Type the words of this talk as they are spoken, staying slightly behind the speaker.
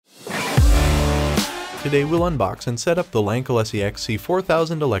Today we'll unbox and set up the Lankeleisi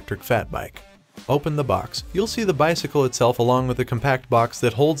XC4000 electric fat bike. Open the box, you'll see the bicycle itself along with a compact box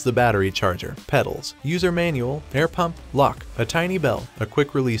that holds the battery charger, pedals, user manual, air pump, lock, a tiny bell, a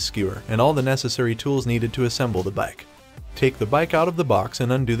quick release skewer, and all the necessary tools needed to assemble the bike. Take the bike out of the box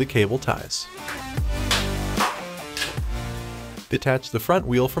and undo the cable ties. Detach the front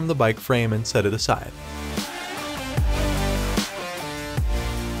wheel from the bike frame and set it aside.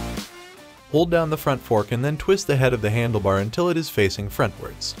 Hold down the front fork and then twist the head of the handlebar until it is facing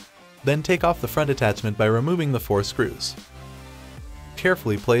frontwards. Then take off the front attachment by removing the 4 screws.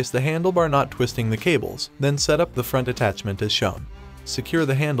 Carefully place the handlebar not twisting the cables, then set up the front attachment as shown. Secure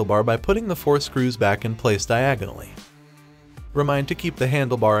the handlebar by putting the 4 screws back in place diagonally. Remind to keep the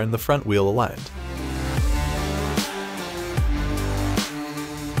handlebar and the front wheel aligned.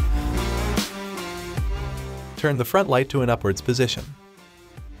 Turn the front light to an upwards position.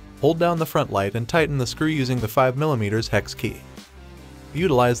 Hold down the front light and tighten the screw using the 5mm hex key.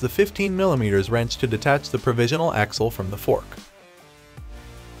 Utilize the 15mm wrench to detach the provisional axle from the fork.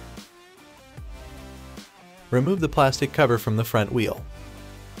 Remove the plastic cover from the front wheel.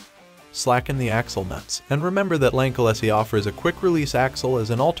 Slacken the axle nuts, and remember that Lankeleisi offers a quick release axle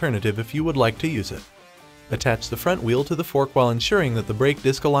as an alternative if you would like to use it. Attach the front wheel to the fork while ensuring that the brake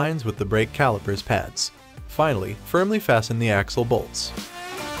disc aligns with the brake calipers pads. Finally, firmly fasten the axle bolts.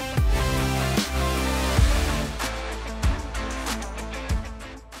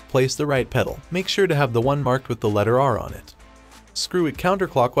 Place the right pedal. Make sure to have the one marked with the letter R on it. Screw it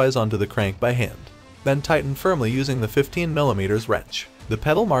counterclockwise onto the crank by hand. Then tighten firmly using the 15mm wrench. The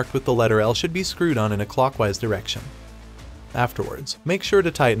pedal marked with the letter L should be screwed on in a clockwise direction. Afterwards, make sure to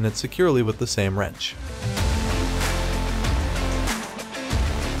tighten it securely with the same wrench.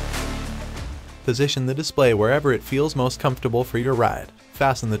 Position the display wherever it feels most comfortable for your ride.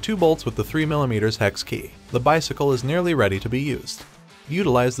 Fasten the 2 bolts with the 3mm hex key. The bicycle is nearly ready to be used.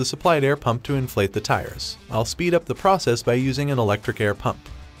 Utilize the supplied air pump to inflate the tires. I'll speed up the process by using an electric air pump.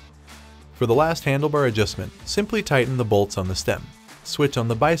 For the last handlebar adjustment, simply tighten the bolts on the stem. Switch on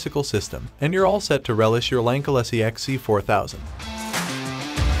the bicycle system, and you're all set to relish your Lankeleisi XC4000.